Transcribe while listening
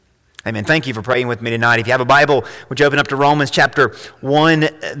Amen. Thank you for praying with me tonight. If you have a Bible, would you open up to Romans chapter 1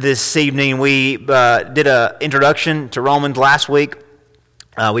 this evening? We did an introduction to Romans last week.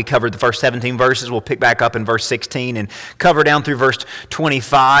 We covered the first 17 verses. We'll pick back up in verse 16 and cover down through verse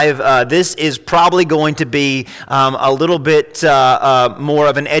 25. This is probably going to be a little bit more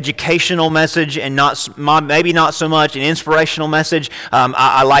of an educational message and maybe not so much an inspirational message.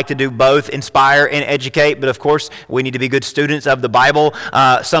 I like to do both, inspire and educate, but of course we need to be good students of the Bible.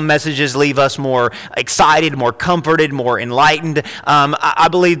 Some messages leave us more excited, more comforted, more enlightened. I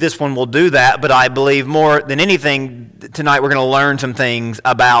believe this one will do that, but I believe more than anything tonight we're going to learn some things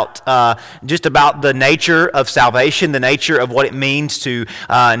about just about the nature of salvation, the nature of what it means to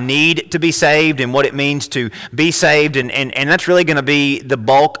need to be saved and what it means to be saved. And that's really going to be the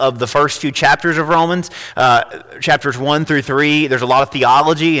bulk of the first few chapters of Romans. Chapters 1 through 3, there's a lot of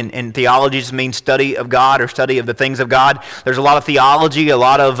theology, and theology just means study of God or study of the things of God. There's a lot of theology, a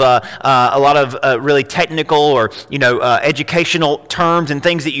lot of really technical or educational terms and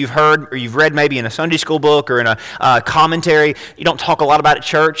things that you've heard or you've read maybe in a Sunday school book or in a commentary. You don't talk a lot about at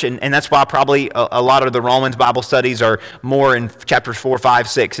church, and that's why probably a lot of the Romans Bible studies are more in chapters 4, 5,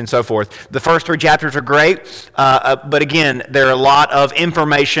 6, and so forth. The first 3 chapters are great, but again, there are a lot of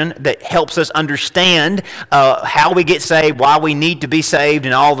information that helps us understand how we get saved, why we need to be saved,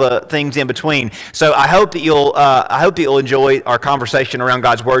 and all the things in between. So I hope that you'll enjoy our conversation around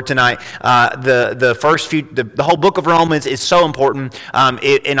God's Word tonight. The whole book of Romans is so important,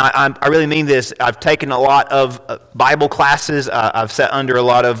 and I really mean this. I've taken a lot of Bible classes. I've sat under a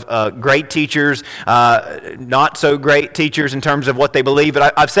lot of great teachers, not so great teachers in terms of what they believe,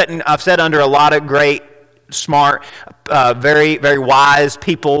 but I've sat under a lot of great, smart, very, very wise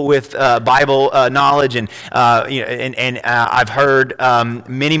people with Bible knowledge, and I've heard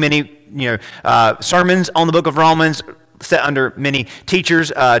many sermons on the book of Romans. Set under many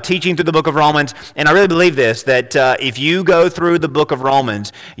teachers teaching through the book of Romans, and I really believe this, that if you go through the book of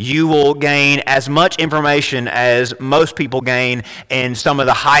Romans, you will gain as much information as most people gain in some of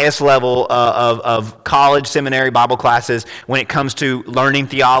the highest level of college, seminary, Bible classes when it comes to learning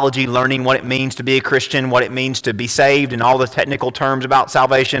theology, learning what it means to be a Christian, what it means to be saved, and all the technical terms about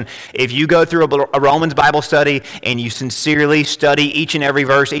salvation. If you go through a Romans Bible study and you sincerely study each and every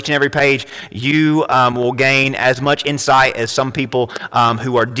verse, each and every page, you will gain as much insight as some people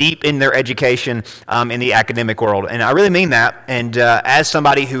who are deep in their education in the academic world. And I really mean that. And as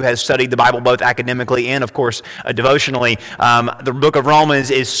somebody who has studied the Bible both academically and, of course, devotionally, the book of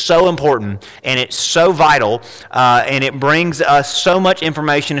Romans is so important and it's so vital, and it brings us so much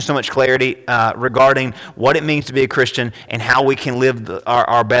information and so much clarity regarding what it means to be a Christian and how we can live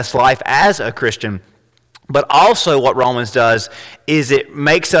our best life as a Christian. But also what Romans does is it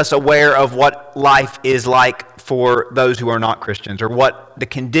makes us aware of what life is like for those who are not Christians, or what the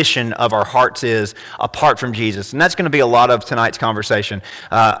condition of our hearts is apart from Jesus. And that's going to be a lot of tonight's conversation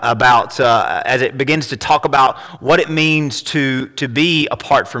about as it begins to talk about what it means to be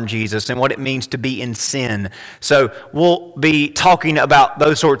apart from Jesus and what it means to be in sin. So we'll be talking about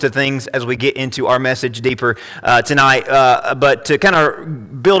those sorts of things as we get into our message deeper tonight. But to kind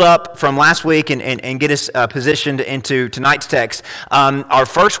of build up from last week and get us positioned into tonight's text, our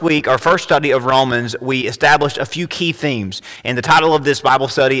first study of Romans, we established a few key themes, and the title of this Bible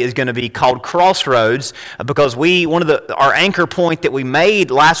study is going to be called Crossroads, because our anchor point that we made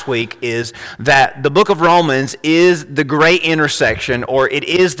last week is that the book of Romans is the great intersection, or it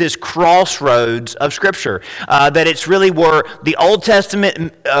is this crossroads of Scripture, that it's really where the Old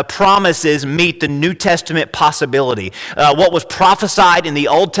Testament promises meet the New Testament possibility. What was prophesied in the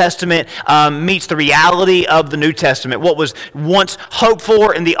Old Testament meets the reality of the New Testament. What was once hoped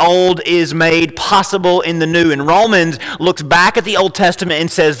for in the Old is made possible in the New. And Romans looks back at the Old Testament and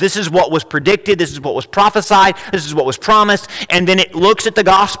says, this is what was predicted, this is what was prophesied, this is what was promised, and then it looks at the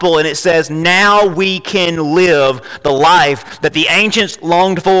gospel and it says, now we can live the life that the ancients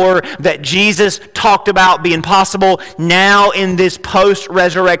longed for, that Jesus talked about being possible. Now in this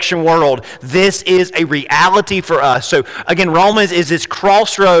post-resurrection world, this is a reality for us. So again, Romans is this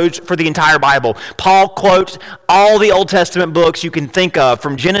crossroads for the entire Bible. Paul quotes all the Old Testament books you can think of,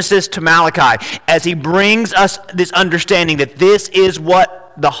 from Genesis to Malachi, as he brings us this understanding that this is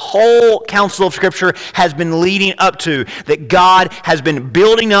what the whole counsel of Scripture has been leading up to, that God has been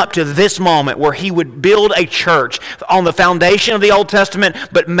building up to this moment where he would build a church on the foundation of the Old Testament,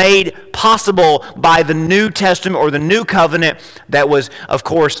 but made possible by the New Testament or the New Covenant that was, of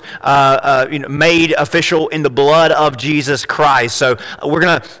course, made official in the blood of Jesus Christ. So we're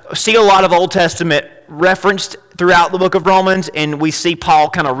going to see a lot of Old Testament referenced throughout the book of Romans, and we see Paul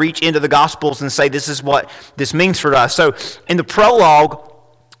kind of reach into the Gospels and say, this is what this means for us. So in the prologue,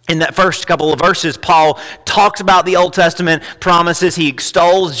 In that first couple of verses, Paul talks about the Old Testament promises. He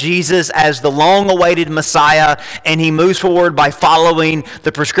extols Jesus as the long-awaited Messiah, and he moves forward by following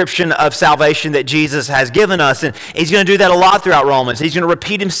the prescription of salvation that Jesus has given us. And he's going to do that a lot throughout Romans. He's going to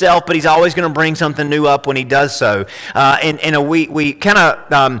repeat himself, but he's always going to bring something new up when he does so. We kind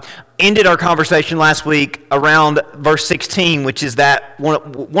of ended our conversation last week around verse 16, which is that one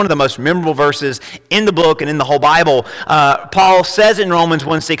of the most memorable verses in the book and in the whole Bible. Paul says in Romans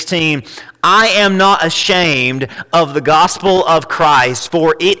 1:16, I am not ashamed of the gospel of Christ,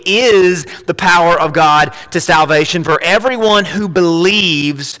 for it is the power of God to salvation for everyone who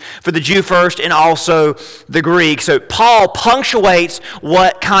believes, for the Jew first and also the Greek. So Paul punctuates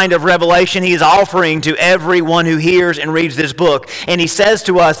what kind of revelation he is offering to everyone who hears and reads this book. And he says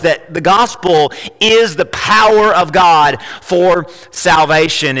to us that the gospel is the power of God for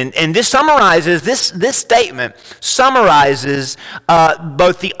salvation. And this summarizes, this statement summarizes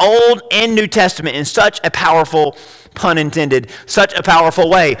both the Old and New Testament in such a powerful, pun intended, such a powerful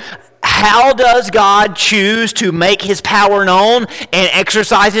way. How does God choose to make his power known and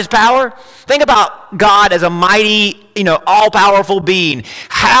exercise his power? Think about God as a mighty, all-powerful being.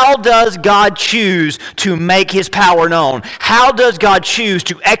 How does God choose to make his power known? How does God choose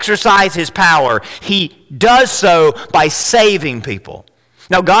to exercise his power? He does so by saving people.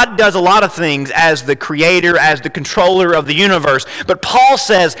 Now, God does a lot of things as the creator, as the controller of the universe, but Paul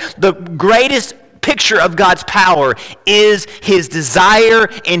says the greatest picture of God's power is his desire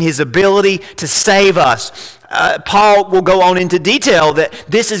and his ability to save us. Paul will go on into detail that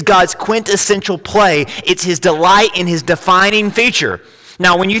this is God's quintessential play. It's his delight and his defining feature.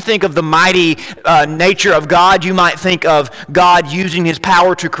 Now, when you think of the mighty nature of God, you might think of God using his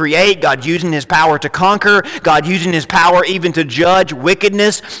power to create, God using his power to conquer, God using his power even to judge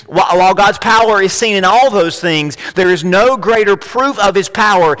wickedness. While God's power is seen in all those things, there is no greater proof of his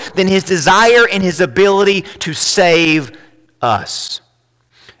power than his desire and his ability to save us.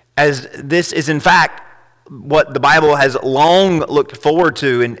 As this is, in fact, what the Bible has long looked forward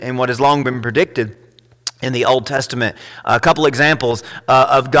to and what has long been predicted in the Old Testament. A couple examples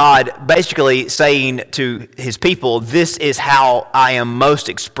of God basically saying to his people, this is how I am most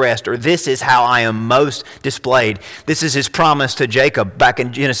expressed, or this is how I am most displayed. This is his promise to Jacob back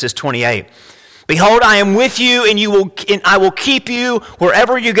in Genesis 28. Behold, I am with you, and I will keep you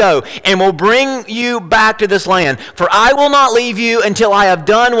wherever you go, and will bring you back to this land. For I will not leave you until I have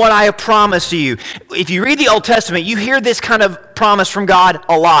done what I have promised to you. If you read the Old Testament, you hear this kind of promise from God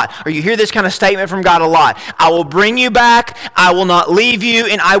a lot, or you hear this kind of statement from God a lot. I will bring you back, I will not leave you,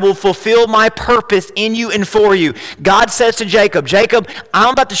 and I will fulfill my purpose in you and for you. God says to Jacob, Jacob,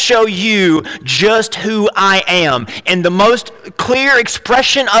 I'm about to show you just who I am. And the most clear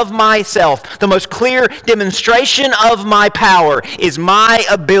expression of myself, the most clear demonstration of my power is my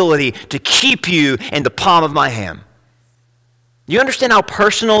ability to keep you in the palm of my hand. You understand how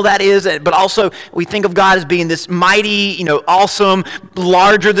personal that is? But also, we think of God as being this mighty, awesome,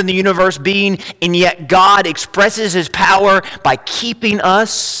 larger than the universe being, and yet God expresses his power by keeping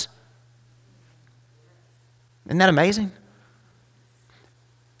us. Isn't that amazing?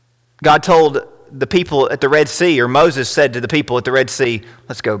 God told the people at the Red Sea, or Moses said to the people at the Red Sea,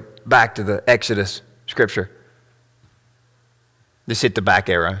 let's go back to the Exodus scripture. Just hit the back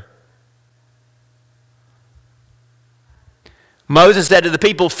arrow. Moses said to the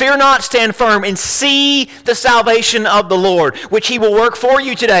people, fear not, stand firm, and see the salvation of the Lord, which he will work for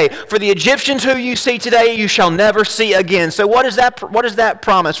you today. For the Egyptians who you see today, you shall never see again. So what is that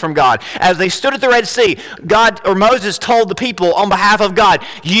promise from God? As they stood at the Red Sea, Moses told the people on behalf of God,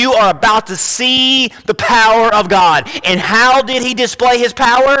 you are about to see the power of God. And how did he display his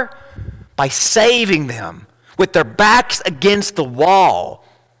power? By saving them with their backs against the wall.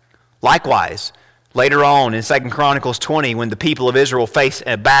 Likewise, later on in 2 Chronicles 20, when the people of Israel faced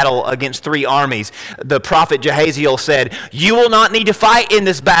a battle against three armies, the prophet Jehaziel said, you will not need to fight in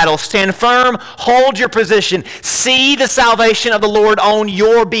this battle. Stand firm, hold your position, see the salvation of the Lord on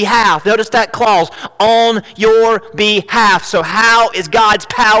your behalf. Notice that clause, on your behalf. So how is God's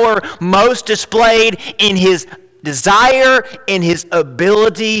power most displayed? In his desire, in his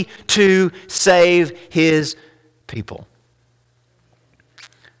ability to save his people.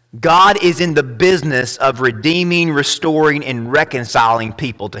 God is in the business of redeeming, restoring, and reconciling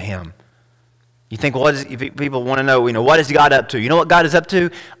people to him. You think, if people want to know, what is God up to? You know what God is up to?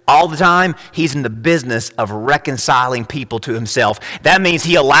 All the time, he's in the business of reconciling people to himself. That means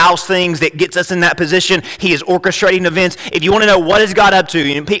he allows things that gets us in that position. He is orchestrating events. If you want to know what is God up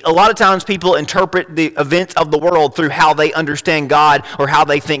to, a lot of times people interpret the events of the world through how they understand God or how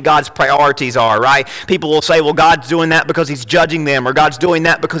they think God's priorities are, right? People will say, well, God's doing that because he's judging them, or God's doing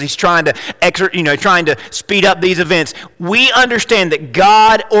that because he's trying to speed up these events. We understand that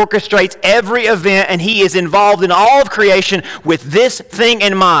God orchestrates every event, and he is involved in all of creation with this thing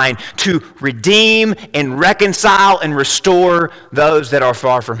in mind, to redeem and reconcile and restore those that are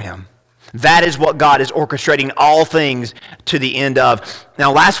far from him. That is what God is orchestrating all things to the end of.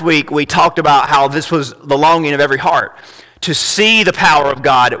 Now, last week we talked about how this was the longing of every heart, to see the power of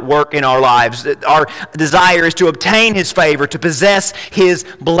God at work in our lives. Our desire is to obtain his favor, to possess his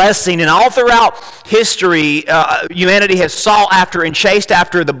blessing. And all throughout history, humanity has sought after and chased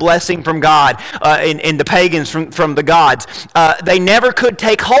after the blessing from God, and the pagans from the gods. They never could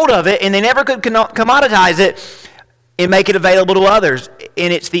take hold of it, and they never could commoditize it and make it available to others.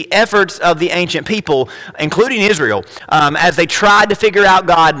 And it's the efforts of the ancient people, including Israel, as they tried to figure out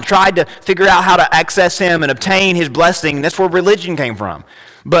God and tried to figure out how to access him and obtain his blessing. That's where religion came from.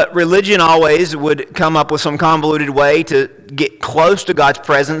 But religion always would come up with some convoluted way to get close to God's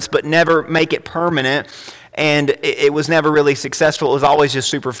presence, but never make it permanent. And it was never really successful. It was always just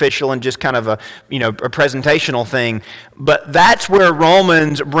superficial and just kind of a presentational thing. But that's where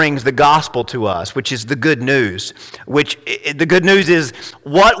Romans brings the gospel to us, which is the good news. The good news is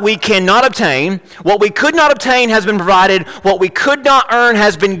what we cannot obtain, what we could not obtain has been provided, what we could not earn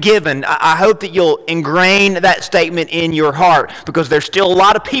has been given. I hope that you'll ingrain that statement in your heart, because there's still a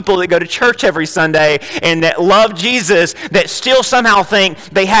lot of people that go to church every Sunday and that love Jesus that still somehow think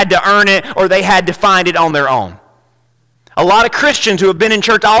they had to earn it or they had to find it on their own. A lot of Christians who have been in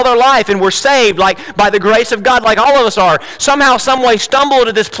church all their life and were saved like by the grace of God, like all of us are, somehow, some way stumble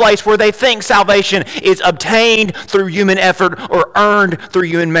into this place where they think salvation is obtained through human effort or earned through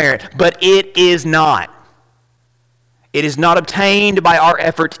human merit. But it is not. It is not obtained by our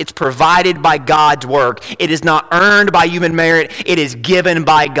efforts. It's provided by God's work. It is not earned by human merit. It is given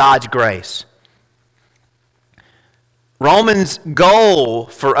by God's grace. Romans' goal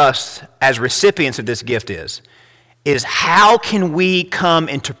for us as recipients of this gift is how can we come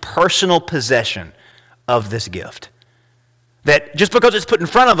into personal possession of this gift? That just because it's put in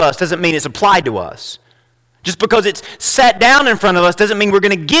front of us doesn't mean it's applied to us. Just because it's sat down in front of us doesn't mean we're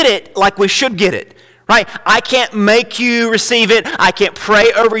going to get it like we should get it. Right? I can't make you receive it. I can't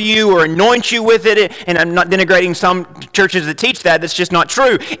pray over you or anoint you with it. And I'm not denigrating some churches that teach that. That's just not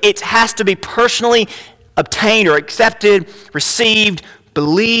true. It has to be personally obtained or accepted, received,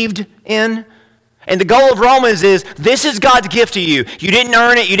 believed in. And the goal of Romans is, this is God's gift to you. You didn't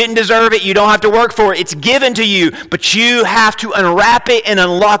earn it. You didn't deserve it. You don't have to work for it. It's given to you. But you have to unwrap it and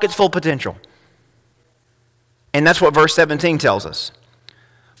unlock its full potential. And that's what verse 17 tells us.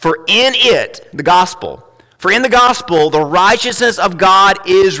 For in it, the gospel, the righteousness of God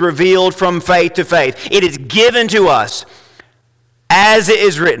is revealed from faith to faith. It is given to us. As it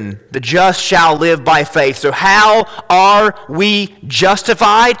is written, the just shall live by faith. So how are we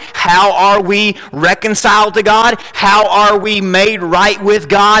justified? How are we reconciled to God? How are we made right with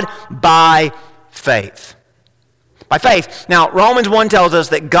God? By faith. By faith. Now, Romans 1 tells us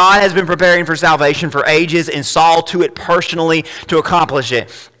that God has been preparing for salvation for ages and saw to it personally to accomplish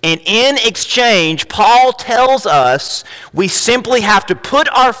it. And in exchange, Paul tells us we simply have to put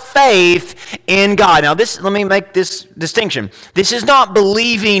our faith in God. Now, let me make this distinction. This is not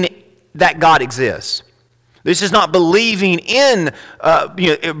believing that God exists. This is not believing in,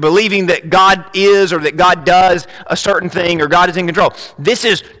 believing that God is or that God does a certain thing or God is in control. This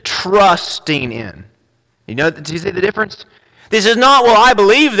is trusting in. Do you see the difference? This is not, well, I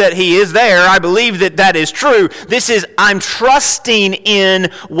believe that he is there. I believe that that is true. This is, I'm trusting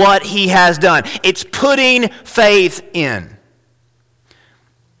in what he has done. It's putting faith in.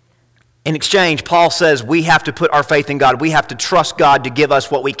 In exchange, Paul says we have to put our faith in God. We have to trust God to give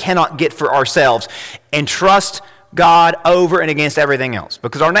us what we cannot get for ourselves and trust God over and against everything else.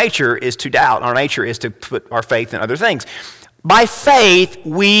 Because our nature is to doubt. Our nature is to put our faith in other things. By faith,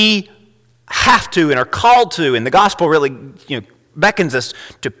 we have to and are called to, and the gospel really beckons us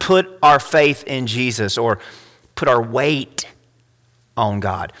to put our faith in Jesus or put our weight on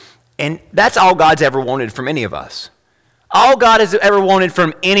God. And that's all God's ever wanted from any of us. All God has ever wanted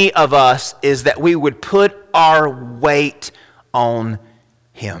from any of us is that we would put our weight on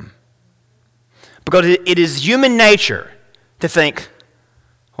him. Because it is human nature to think,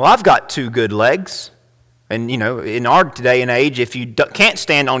 well, I've got two good legs And, in our day and age, if you can't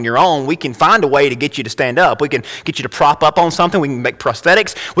stand on your own, we can find a way to get you to stand up. We can get you to prop up on something. We can make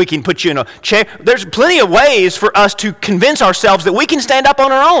prosthetics. We can put you in a chair. There's plenty of ways for us to convince ourselves that we can stand up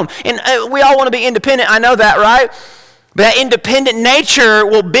on our own. And we all want to be independent. I know that, right? But that independent nature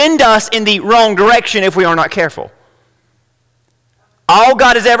will bend us in the wrong direction if we are not careful. All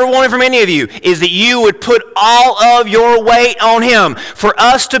God has ever wanted from any of you is that you would put all of your weight on Him. For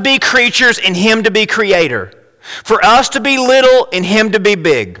us to be creatures and Him to be creator. For us to be little and Him to be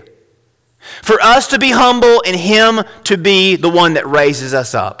big. For us to be humble and Him to be the one that raises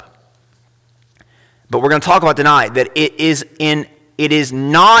us up. But we're going to talk about tonight that it is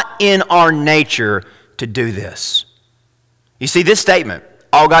not in our nature to do this. You see, this statement,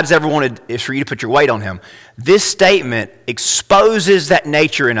 all God's ever wanted is for you to put your weight on Him. This statement exposes that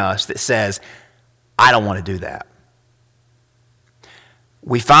nature in us that says, I don't want to do that.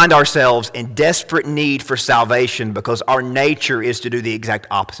 We find ourselves in desperate need for salvation because our nature is to do the exact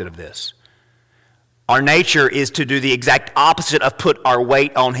opposite of this. Our nature is to do the exact opposite of put our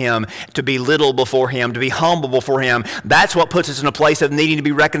weight on Him, to be little before Him, to be humble before Him. That's what puts us in a place of needing to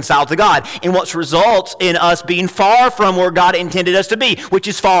be reconciled to God, and what results in us being far from where God intended us to be, which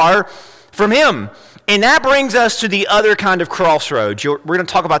is far from Him. And that brings us to the other kind of crossroads. We're going to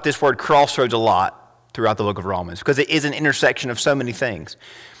talk about this word crossroads a lot throughout the book of Romans because it is an intersection of so many things.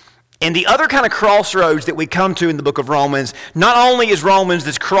 And the other kind of crossroads that we come to in the book of Romans, not only is Romans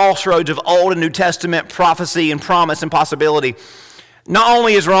this crossroads of Old and New Testament prophecy and promise and possibility, not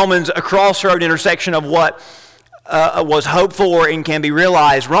only is Romans a crossroad intersection of what was hoped for and can be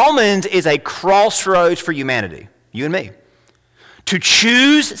realized, Romans is a crossroads for humanity, you and me. To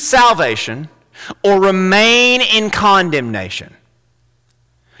choose salvation or remain in condemnation.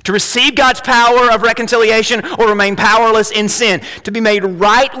 To receive God's power of reconciliation or remain powerless in sin. To be made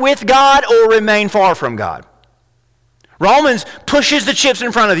right with God or remain far from God. Romans pushes the chips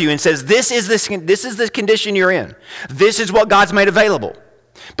in front of you and says, this is the condition you're in. This is what God's made available.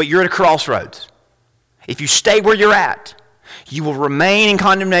 But you're at a crossroads. If you stay where you're at, you will remain in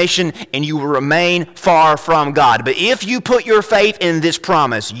condemnation and you will remain far from God. But if you put your faith in this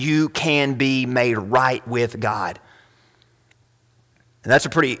promise, you can be made right with God. And that's a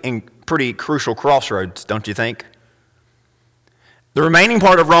pretty crucial crossroads, don't you think? The remaining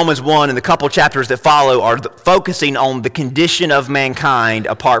part of Romans 1 and the couple chapters that follow are focusing on the condition of mankind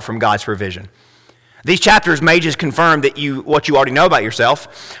apart from God's provision. These chapters may just confirm that what you already know about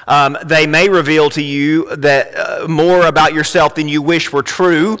yourself. They may reveal to you that more about yourself than you wish were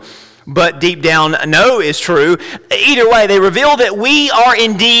true, but deep down know is true. Either way, they reveal that we are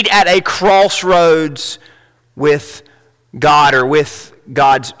indeed at a crossroads with God or with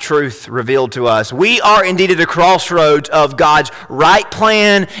God's truth revealed to us. We are indeed at a crossroads of God's right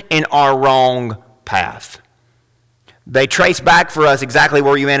plan and our wrong path. They trace back for us exactly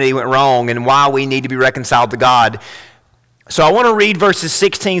where humanity went wrong and why we need to be reconciled to God. So I want to read verses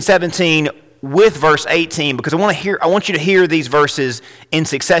 16, 17 with verse 18 because I want you to hear these verses in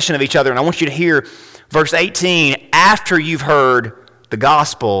succession of each other, and I want you to hear verse 18 after you've heard the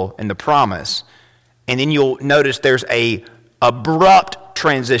gospel and the promise. And then you'll notice there's a abrupt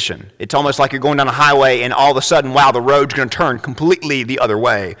transition. It's almost like you're going down a highway and all of a sudden, wow, the road's going to turn completely the other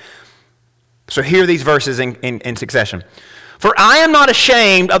way. So hear these verses in succession. For I am not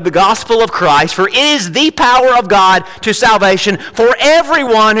ashamed of the gospel of Christ, for it is the power of God to salvation for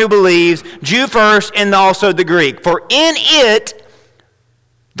everyone who believes, Jew first and also the Greek. For in it,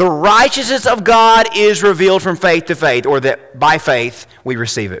 the righteousness of God is revealed from faith to faith, or that by faith we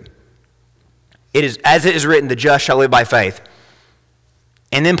receive it. It is, as it is written, the just shall live by faith.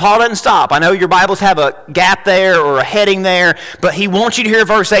 And then Paul doesn't stop. I know your Bibles have a gap there or a heading there, but he wants you to hear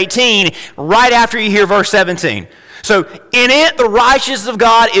verse 18 right after you hear verse 17. So, in it, the righteousness of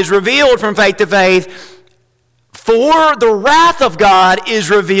God is revealed from faith to faith, for the wrath of God is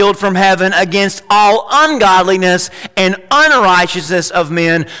revealed from heaven against all ungodliness and unrighteousness of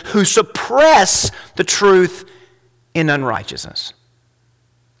men who suppress the truth in unrighteousness.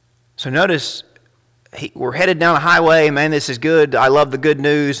 So notice, we're headed down a highway. Man, this is good. I love the good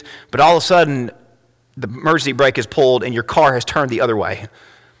news. But all of a sudden, the emergency brake is pulled and your car has turned the other way.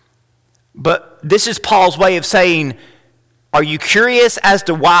 But this is Paul's way of saying, are you curious as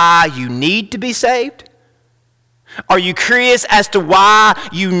to why you need to be saved? Are you curious as to why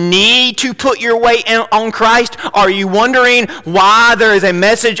you need to put your weight on Christ? Are you wondering why there is a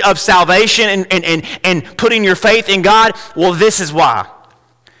message of salvation and putting your faith in God? Well, this is why.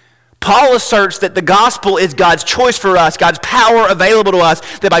 Paul asserts that the gospel is God's choice for us, God's power available to us,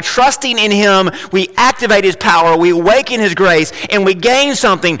 that by trusting in him, we activate his power, we awaken his grace, and we gain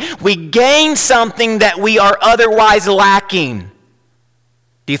something. We gain something that we are otherwise lacking.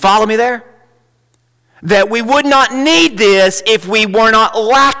 Do you follow me there? That we would not need this if we were not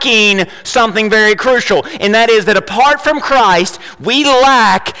lacking something very crucial. And that is that apart from Christ, we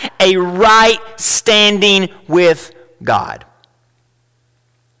lack a right standing with God.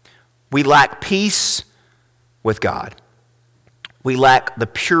 We lack peace with God. We lack the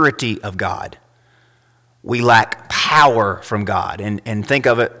purity of God. We lack power from God. And think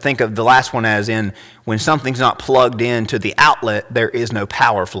of the last one as in when something's not plugged into the outlet, there is no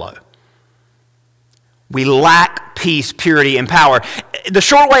power flow. We lack peace, purity, and power. The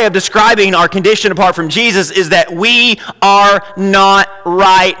short way of describing our condition apart from Jesus is that we are not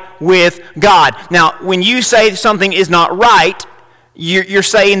right with God. Now, when you say something is not right, you're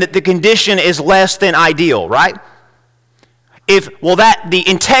saying that the condition is less than ideal, right? The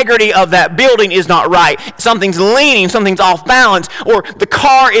integrity of that building is not right. Something's leaning, something's off balance, or the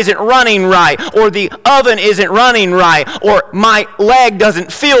car isn't running right, or the oven isn't running right, or my leg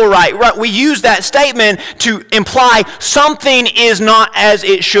doesn't feel right. Right? We use that statement to imply something is not as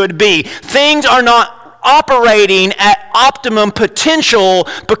it should be. Things are not operating at optimum potential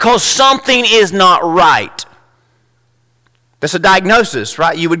because something is not right. That's a diagnosis,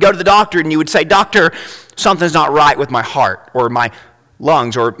 right? You would go to the doctor and you would say, "Doctor, something's not right with my heart or my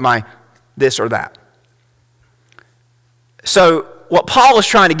lungs or my this or that." So what Paul is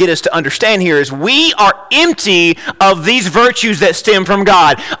trying to get us to understand here is we are empty of these virtues that stem from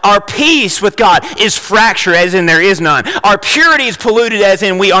God. Our peace with God is fractured, as in there is none. Our purity is polluted, as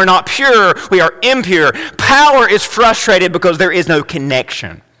in we are not pure, we are impure. Power is frustrated because there is no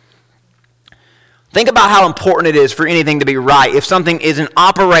connection. Think about how important it is for anything to be right. If something isn't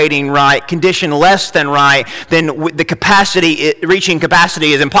operating right, condition less than right, then reaching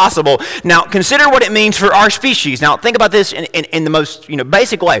capacity is impossible. Now, consider what it means for our species. Now, think about this in the most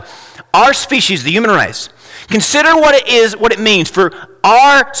basic way. Our species, the human race, consider what it means for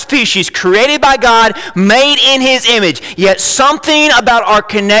our species, created by God, made in his image, yet something about our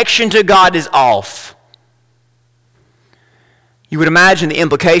connection to God is off. You would imagine the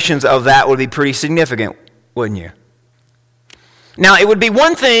implications of that would be pretty significant, wouldn't you? Now, it would be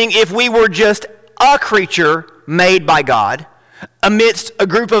one thing if we were just a creature made by God amidst a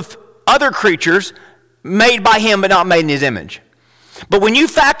group of other creatures made by him but not made in his image. But when you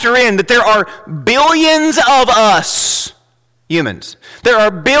factor in that there are billions of us, humans, there are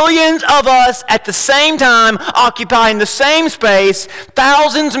billions of us at the same time occupying the same space,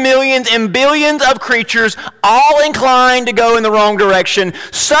 thousands, millions, and billions of creatures all inclined to go in the wrong direction.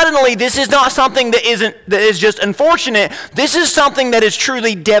 Suddenly, this is not something that is just unfortunate. This is something that is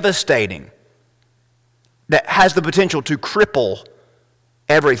truly devastating, that has the potential to cripple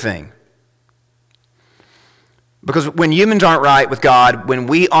everything. Because when humans aren't right with God, when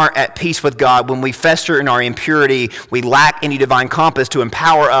we aren't at peace with God, when we fester in our impurity, we lack any divine compass to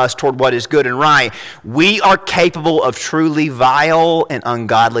empower us toward what is good and right, we are capable of truly vile and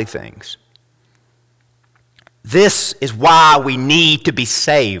ungodly things. This is why we need to be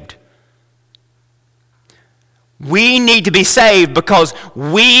saved. We need to be saved because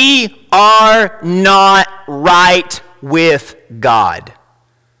we are not right with God.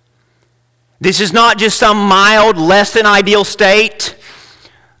 This is not just some mild, less than ideal state.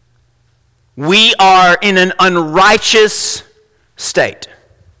 We are in an unrighteous state.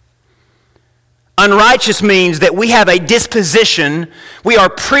 Unrighteous means that we have a disposition, we are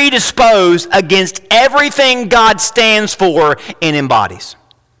predisposed against everything God stands for and embodies.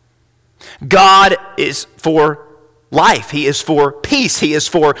 God is for life. He is for peace. He is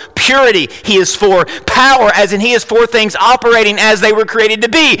for purity. He is for power, as in he is for things operating as they were created to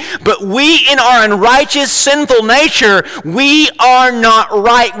be. But we, in our unrighteous, sinful nature, we are not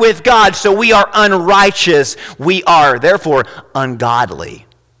right with God. So we are unrighteous. We are, therefore, ungodly.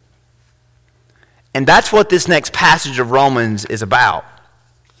 And that's what this next passage of Romans is about.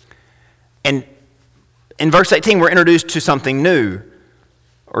 And in verse 18, we're introduced to something new,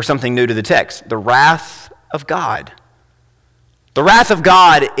 or something new to the text, the wrath of God. The wrath of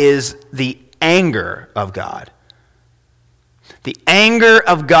God is the anger of God. The anger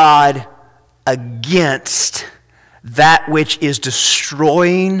of God against that which is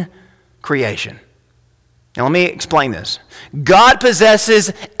destroying creation. Now let me explain this. God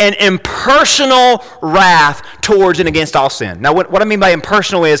possesses an impersonal wrath towards and against all sin. Now what I mean by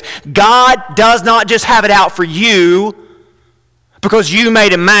impersonal is God does not just have it out for you, because you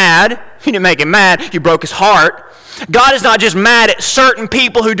made him mad. You didn't make him mad, you broke his heart. God is not just mad at certain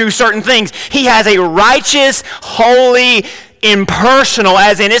people who do certain things. He has a righteous, holy, impersonal,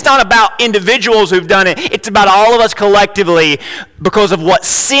 as in it's not about individuals who've done it. It's about all of us collectively because of what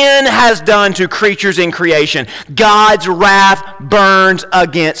sin has done to creatures in creation. God's wrath burns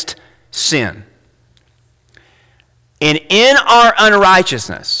against sin. And in our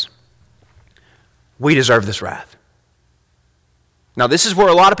unrighteousness, we deserve this wrath. Now, this is where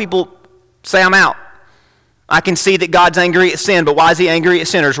a lot of people say, I'm out. I can see that God's angry at sin, but why is he angry at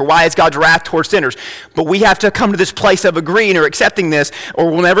sinners? Or why is God's wrath towards sinners? But we have to come to this place of agreeing or accepting this, or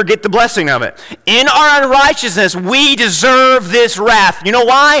we'll never get the blessing of it. In our unrighteousness, we deserve this wrath. You know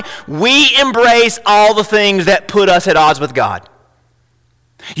why? We embrace all the things that put us at odds with God.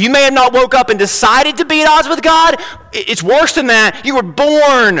 You may have not woke up and decided to be at odds with God. It's worse than that. You were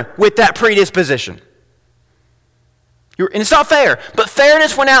born with that predisposition. And it's not fair, but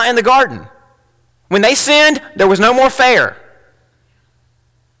fairness went out in the garden. When they sinned, there was no more fair.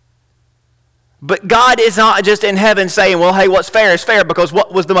 But God is not just in heaven saying, well, hey, what's fair is fair, because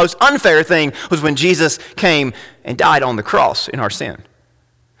what was the most unfair thing was when Jesus came and died on the cross in our sin.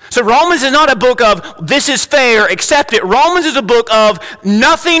 So Romans is not a book of this is fair, accept it. Romans is a book of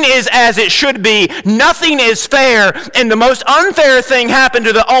nothing is as it should be, nothing is fair, and the most unfair thing happened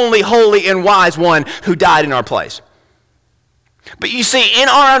to the only holy and wise one who died in our place. But you see, in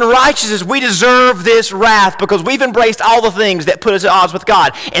our unrighteousness, we deserve this wrath because we've embraced all the things that put us at odds with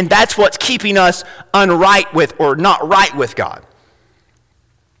God. And that's what's keeping us unright with or not right with God.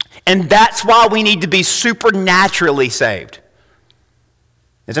 And that's why we need to be supernaturally saved.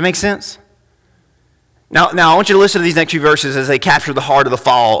 Does that make sense? Now I want you to listen to these next few verses as they capture the heart of the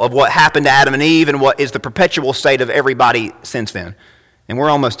fall, of what happened to Adam and Eve and what is the perpetual state of everybody since then. And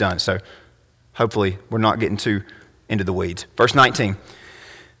we're almost done, so hopefully we're not getting too into the weeds. Verse 19.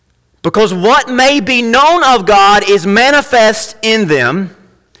 Because what may be known of God is manifest in them,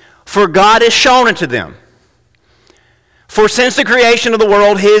 for God has shown it to them. For since the creation of the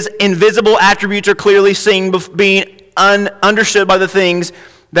world, his invisible attributes are clearly seen, being understood by the things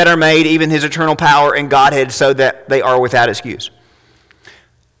that are made, even his eternal power and Godhead, so that they are without excuse.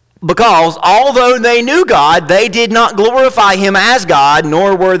 Because although they knew God, they did not glorify him as God,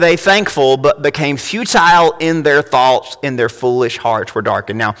 nor were they thankful, but became futile in their thoughts, and their foolish hearts were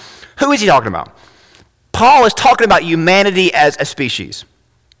darkened. Now, who is he talking about? Paul is talking about humanity as a species.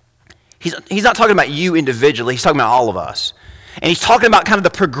 He's not talking about you individually, he's talking about all of us. And he's talking about kind of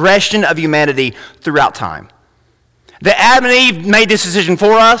the progression of humanity throughout time. That Adam and Eve made this decision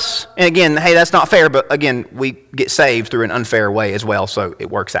for us. And again, hey, that's not fair, but again, we get saved through an unfair way as well, so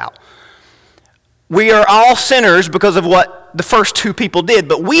it works out. We are all sinners because of what the first two people did,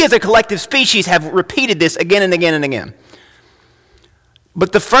 but we as a collective species have repeated this again and again and again.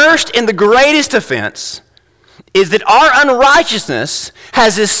 But the first and the greatest offense is that our unrighteousness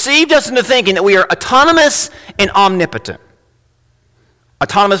has deceived us into thinking that we are autonomous and omnipotent.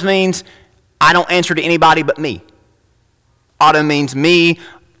 Autonomous means I don't answer to anybody but me. Auto means me.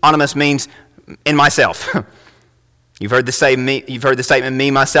 Autonomous means in myself. You've heard the statement, me,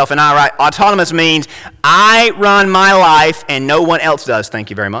 myself, and I, right? Autonomous means I run my life and no one else does.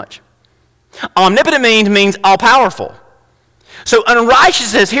 Thank you very much. Omnipotent means all-powerful. So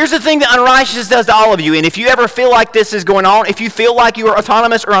unrighteousness, here's the thing that unrighteousness does to all of you. And if you ever feel like this is going on, if you feel like you are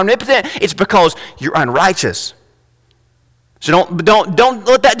autonomous or omnipotent, it's because you're unrighteous. So don't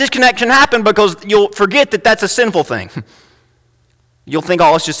let that disconnection happen, because you'll forget that that's a sinful thing. You'll think,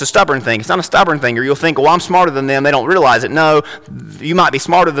 oh, it's just a stubborn thing. It's not a stubborn thing. Or you'll think, well, I'm smarter than them. They don't realize it. No, you might be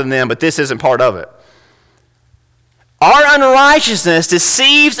smarter than them, but this isn't part of it. Our unrighteousness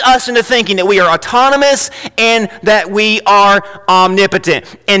deceives us into thinking that we are autonomous and that we are omnipotent.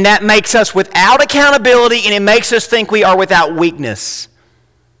 And that makes us without accountability, and it makes us think we are without weakness.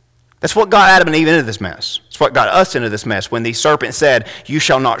 That's what got Adam and Eve into this mess. It's what got us into this mess. When the serpent said, you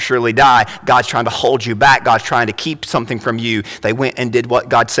shall not surely die, God's trying to hold you back. God's trying to keep something from you. They went and did what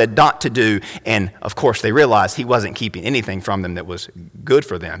God said not to do. And, of course, they realized he wasn't keeping anything from them that was good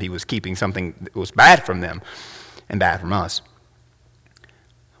for them. He was keeping something that was bad from them and bad from us.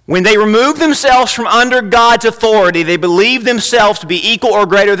 When they removed themselves from under God's authority, they believed themselves to be equal or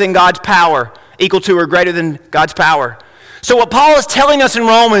greater than God's power, equal to or greater than God's power. So what Paul is telling us in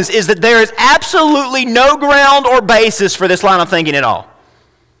Romans is that there is absolutely no ground or basis for this line of thinking at all.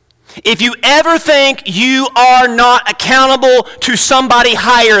 If you ever think you are not accountable to somebody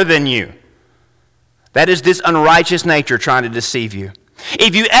higher than you, that is this unrighteous nature trying to deceive you.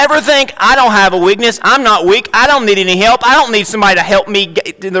 If you ever think, I don't have a weakness, I'm not weak, I don't need any help, I don't need somebody to help me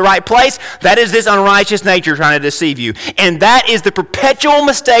get in the right place, that is this unrighteous nature trying to deceive you. And that is the perpetual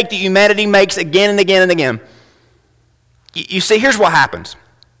mistake that humanity makes again and again and again. You see, here's what happens.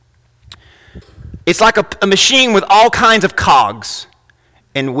 It's like a machine with all kinds of cogs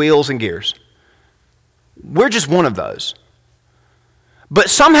and wheels and gears. We're just one of those. But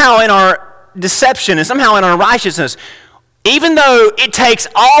somehow in our deception and somehow in our righteousness, even though it takes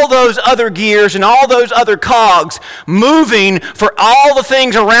all those other gears and all those other cogs moving for all the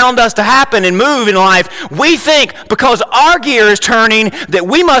things around us to happen and move in life, we think because our gear is turning that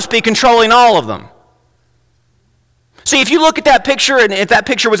we must be controlling all of them. See, if you look at that picture, and if that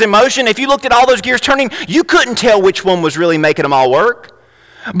picture was in motion, if you looked at all those gears turning, you couldn't tell which one was really making them all work.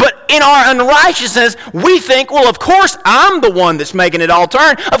 But in our unrighteousness, we think, well, of course I'm the one that's making it all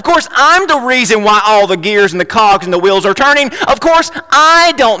turn. Of course I'm the reason why all the gears and the cogs and the wheels are turning. Of course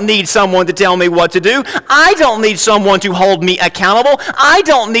I don't need someone to tell me what to do. I don't need someone to hold me accountable. I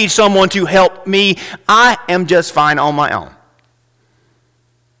don't need someone to help me. I am just fine on my own.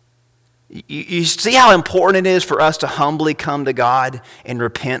 You see how important it is for us to humbly come to God and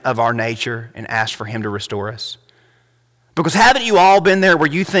repent of our nature and ask for Him to restore us? Because haven't you all been there where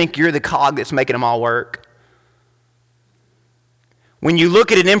you think you're the cog that's making them all work? When you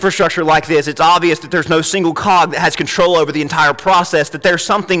look at an infrastructure like this, it's obvious that there's no single cog that has control over the entire process, that there's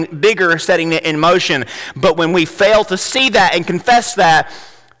something bigger setting it in motion. But when we fail to see that and confess that,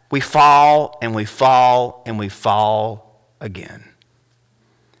 we fall and we fall and we fall again.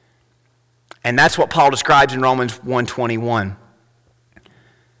 And that's what Paul describes in Romans 1:21.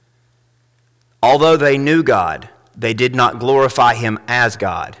 Although they knew God, they did not glorify Him as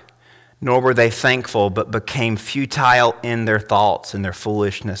God, nor were they thankful, but became futile in their thoughts, and their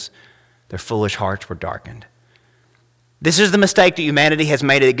foolishness, their foolish hearts were darkened. This is the mistake that humanity has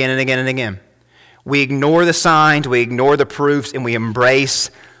made again and again and again. We ignore the signs, we ignore the proofs, and we embrace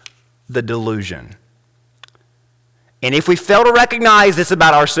the delusion. And if we fail to recognize this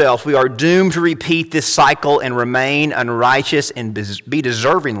about ourselves, we are doomed to repeat this cycle and remain unrighteous and be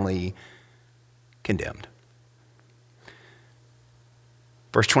deservingly condemned.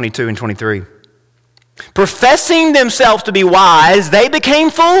 Verse 22 and 23. Professing themselves to be wise, they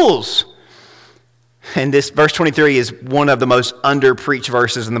became fools. And this verse 23 is one of the most under-preached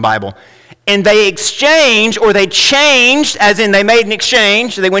verses in the Bible. And they exchanged, or they changed, as in they made an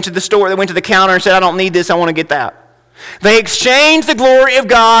exchange. They went to the store, they went to the counter and said, I don't need this, I want to get that. They exchanged the glory of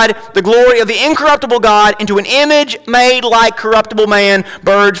God, the glory of the incorruptible God, into an image made like corruptible man,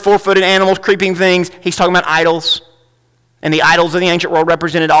 birds, four-footed animals, creeping things. He's talking about idols. And the idols of the ancient world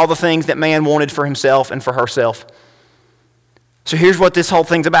represented all the things that man wanted for himself and for herself. So here's what this whole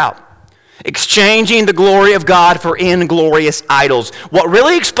thing's about. Exchanging the glory of God for inglorious idols. What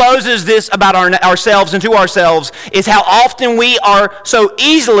really exposes this about ourselves and to ourselves is how often we are so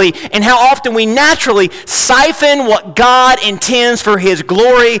easily and how often we naturally siphon what God intends for His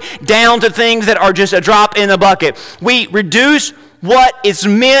glory down to things that are just a drop in the bucket. We reduce what is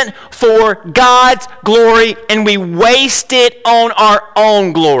meant for God's glory and we waste it on our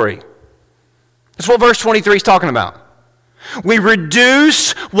own glory. That's what verse 23 is talking about. We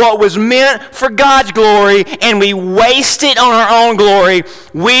reduce what was meant for God's glory and we waste it on our own glory.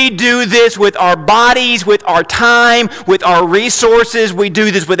 We do this with our bodies, with our time, with our resources. We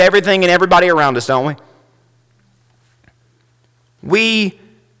do this with everything and everybody around us, don't we?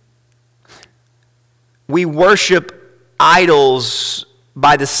 We worship idols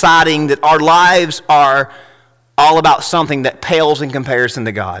by deciding that our lives are all about something that pales in comparison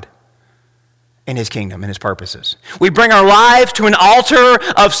to God and His kingdom and His purposes. We bring our lives to an altar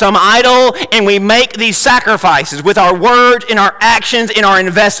of some idol and we make these sacrifices with our words, in our actions, in our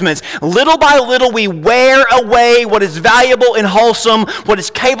investments. Little by little we wear away what is valuable and wholesome, what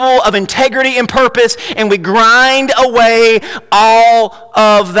is capable of integrity and purpose, and we grind away all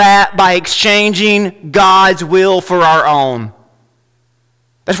of that by exchanging God's will for our own.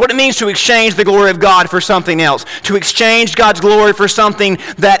 That's what it means to exchange the glory of God for something else. To exchange God's glory for something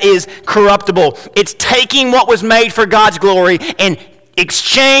that is corruptible. It's taking what was made for God's glory and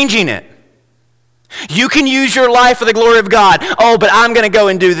exchanging it. You can use your life for the glory of God. Oh, but I'm going to go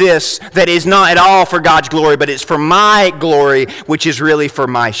and do this that is not at all for God's glory, but it's for my glory, which is really for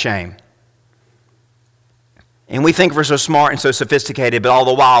my shame. And we think we're so smart and so sophisticated, but all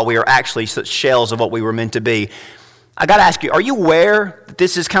the while we are actually such shells of what we were meant to be. I got to ask you, are you aware that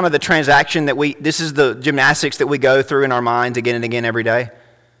this is kind of the transaction this is the gymnastics that we go through in our minds again and again every day?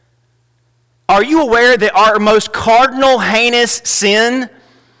 Are you aware that our most cardinal heinous sin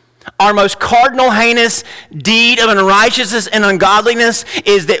Our most cardinal heinous deed of unrighteousness and ungodliness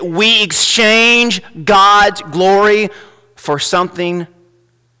is that we exchange God's glory for something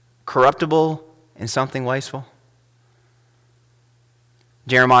corruptible and something wasteful.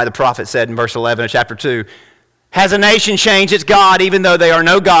 Jeremiah the prophet said in verse 11 of chapter 2, "Has a nation changed its God, even though they are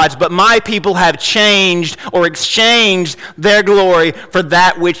no gods? But my people have changed or exchanged their glory for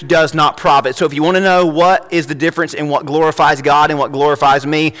that which does not profit." So if you want to know what is the difference in what glorifies God and what glorifies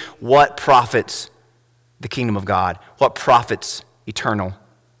me, what profits the kingdom of God? What profits eternal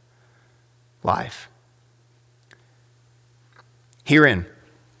life? Herein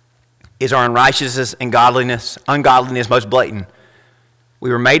is our unrighteousness and ungodliness most blatant. We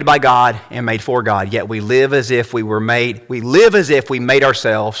were made by God and made for God, yet we live as if we made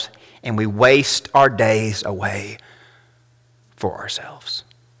ourselves, and we waste our days away for ourselves.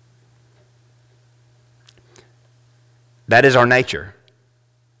 That is our nature.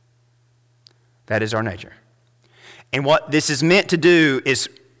 That is our nature. And what this is meant to do is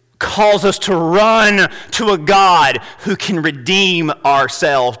cause us to run to a God who can redeem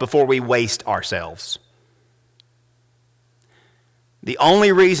ourselves before we waste ourselves. The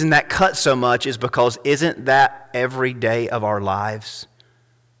only reason that cuts so much is because isn't that every day of our lives?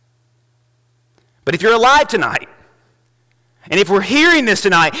 But if you're alive tonight, and if we're hearing this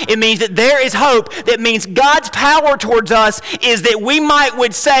tonight, it means that there is hope. That means God's power towards us is that we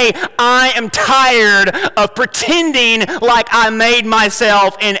would say, I am tired of pretending like I made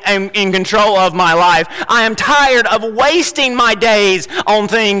myself and am in control of my life. I am tired of wasting my days on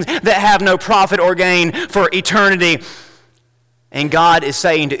things that have no profit or gain for eternity. And God is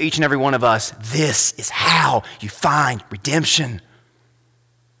saying to each and every one of us, this is how you find redemption.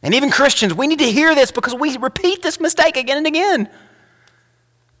 And even Christians, we need to hear this because we repeat this mistake again and again.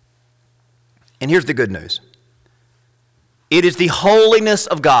 And here's the good news. It is the holiness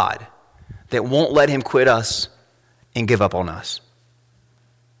of God that won't let him quit us and give up on us.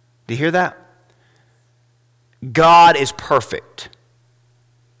 Do you hear that? God is perfect.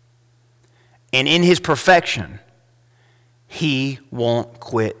 And in his perfection, he won't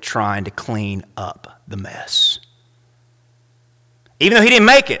quit trying to clean up the mess. Even though he didn't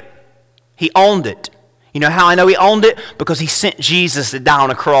make it, he owned it. You know how I know he owned it? Because he sent Jesus to die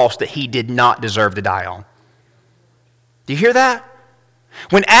on a cross that he did not deserve to die on. Do you hear that?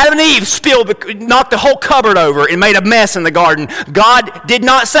 When Adam and Eve knocked the whole cupboard over and made a mess in the garden, God did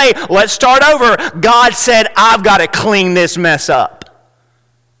not say, let's start over. God said, I've got to clean this mess up.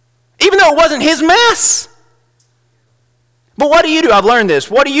 Even though it wasn't his mess. But what do you do? I've learned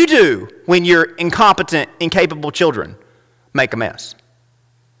this. What do you do when your incompetent, incapable children make a mess?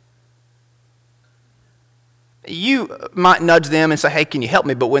 You might nudge them and say, hey, can you help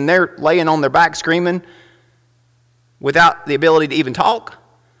me? But when they're laying on their back screaming without the ability to even talk,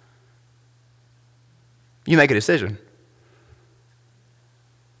 you make a decision.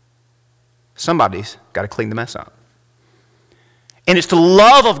 Somebody's got to clean the mess up. And it's the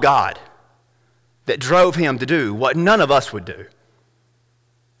love of God that drove him to do what none of us would do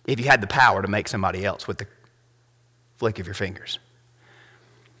if you had the power to make somebody else with the flick of your fingers.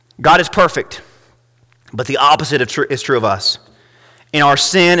 God is perfect, but the opposite is true of us. In our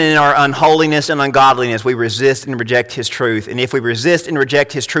sin and in our unholiness and ungodliness, we resist and reject his truth. And if we resist and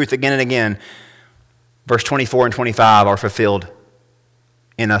reject his truth again and again, verse 24 and 25 are fulfilled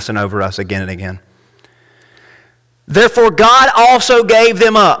in us and over us again and again. Therefore God also gave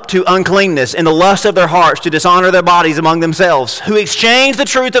them up to uncleanness in the lust of their hearts to dishonor their bodies among themselves, who exchanged the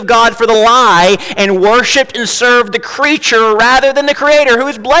truth of God for the lie and worshipped and served the creature rather than the Creator, who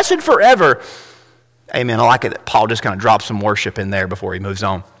is blessed forever. Amen. I like it that Paul just kind of drops some worship in there before he moves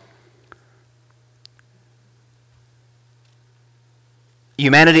on.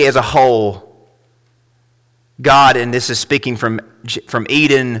 Humanity as a whole, God, and this is speaking from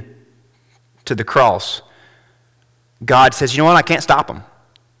Eden to the cross, God says, you know what, I can't stop them.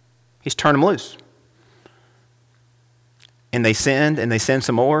 He's turned them loose. And they sinned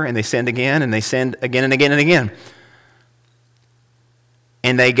some more, and they sinned again, and they sinned again and again and again.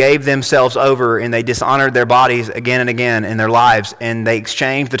 And they gave themselves over, and they dishonored their bodies again and again in their lives, and they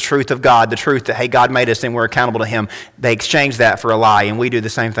exchanged the truth of God, the truth that, hey, God made us and we're accountable to him. They exchanged that for a lie, and we do the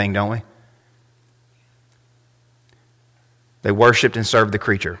same thing, don't we? They worshiped and served the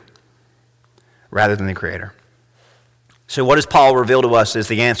creature rather than the Creator. So what does Paul reveal to us is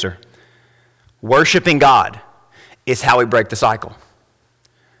the answer? Worshiping God is how we break the cycle.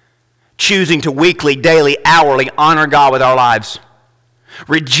 Choosing to weekly, daily, hourly honor God with our lives.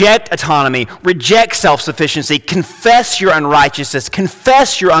 Reject autonomy, reject self-sufficiency, confess your unrighteousness,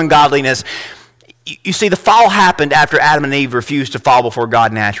 confess your ungodliness. You see, the fall happened after Adam and Eve refused to fall before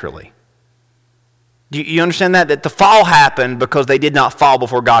God naturally. Do you understand that? That the fall happened because they did not fall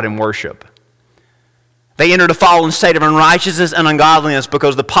before God in worship. They entered a fallen state of unrighteousness and ungodliness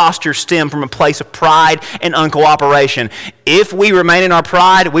because the posture stemmed from a place of pride and uncooperation. If we remain in our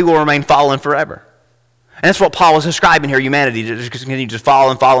pride, we will remain fallen forever. And that's what Paul is describing here, humanity. Just continue to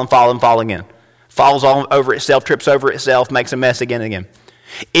fall and fall and fall and fall again. Falls all over itself, trips over itself, makes a mess again and again.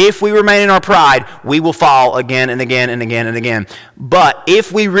 If we remain in our pride, we will fall again and again and again and again. But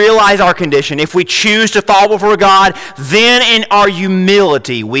if we realize our condition, if we choose to fall before God, then in our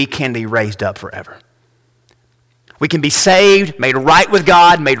humility, we can be raised up forever. We can be saved, made right with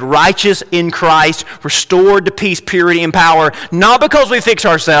God, made righteous in Christ, restored to peace, purity, and power, not because we fix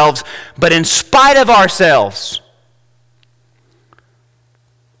ourselves, but in spite of ourselves.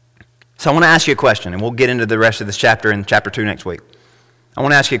 So I want to ask you a question, and we'll get into the rest of this chapter in chapter 2 next week. I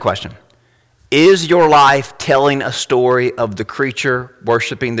want to ask you a question. Is your life telling a story of the creature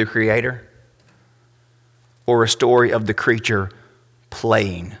worshiping the Creator, or a story of the creature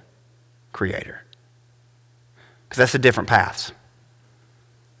playing Creator? Because that's the different paths.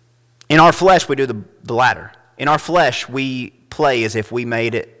 In our flesh, we do the latter. In our flesh, we play as if we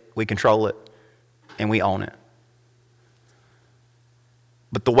made it, we control it, and we own it.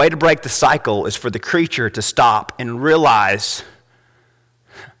 But the way to break the cycle is for the creature to stop and realize,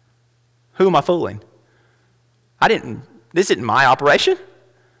 who am I fooling? This isn't my operation.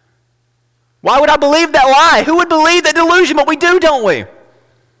 Why would I believe that lie? Who would believe that delusion? But we do, don't we?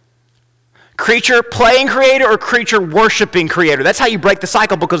 Creature playing Creator or creature worshiping Creator. That's how you break the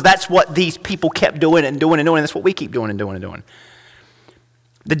cycle, because that's what these people kept doing and doing and doing. And that's what we keep doing and doing and doing.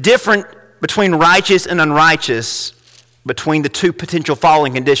 The difference between righteous and unrighteous, between the two potential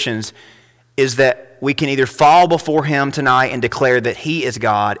falling conditions, is that we can either fall before Him tonight and declare that He is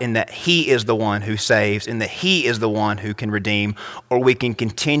God and that He is the one who saves and that He is the one who can redeem, or we can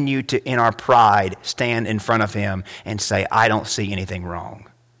continue to, in our pride, stand in front of Him and say, I don't see anything wrong.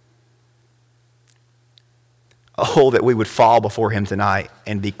 Oh, that we would fall before Him tonight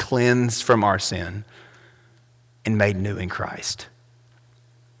and be cleansed from our sin and made new in Christ.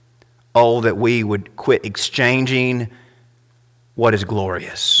 Oh, that we would quit exchanging what is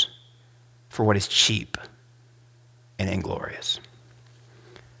glorious for what is cheap and inglorious.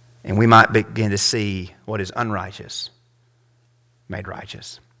 And we might begin to see what is unrighteous made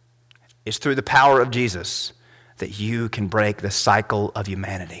righteous. It's through the power of Jesus that you can break the cycle of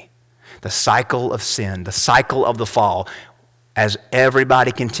humanity, the cycle of sin, the cycle of the fall. As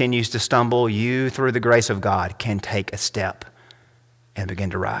everybody continues to stumble, you, through the grace of God, can take a step and begin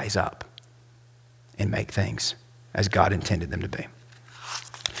to rise up and make things as God intended them to be.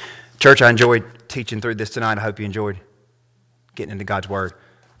 Church, I enjoyed teaching through this tonight. I hope you enjoyed getting into God's Word.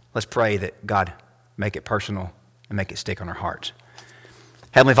 Let's pray that God make it personal and make it stick on our hearts.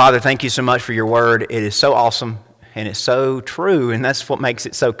 Heavenly Father, thank you so much for your Word. It is so awesome and it's so true, and that's what makes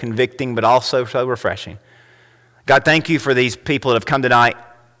it so convicting but also so refreshing. God, thank you for these people that have come tonight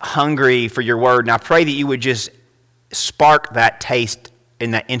hungry for your Word, and I pray that you would just spark that taste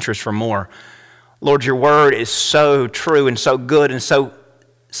and that interest for more. Lord, your Word is so true and so good and so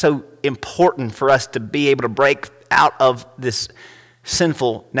important for us to be able to break out of this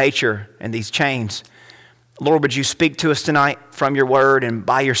sinful nature and these chains. Lord, would you speak to us tonight from your Word and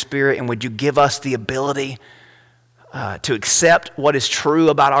by your Spirit, and would you give us the ability to accept what is true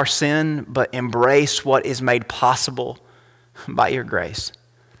about our sin, but embrace what is made possible by your grace.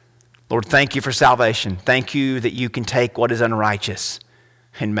 Lord, thank you for salvation. Thank you that you can take what is unrighteous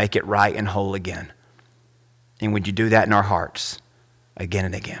and make it right and whole again. And would you do that in our hearts again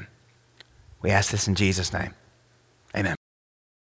and again? We ask this in Jesus' name.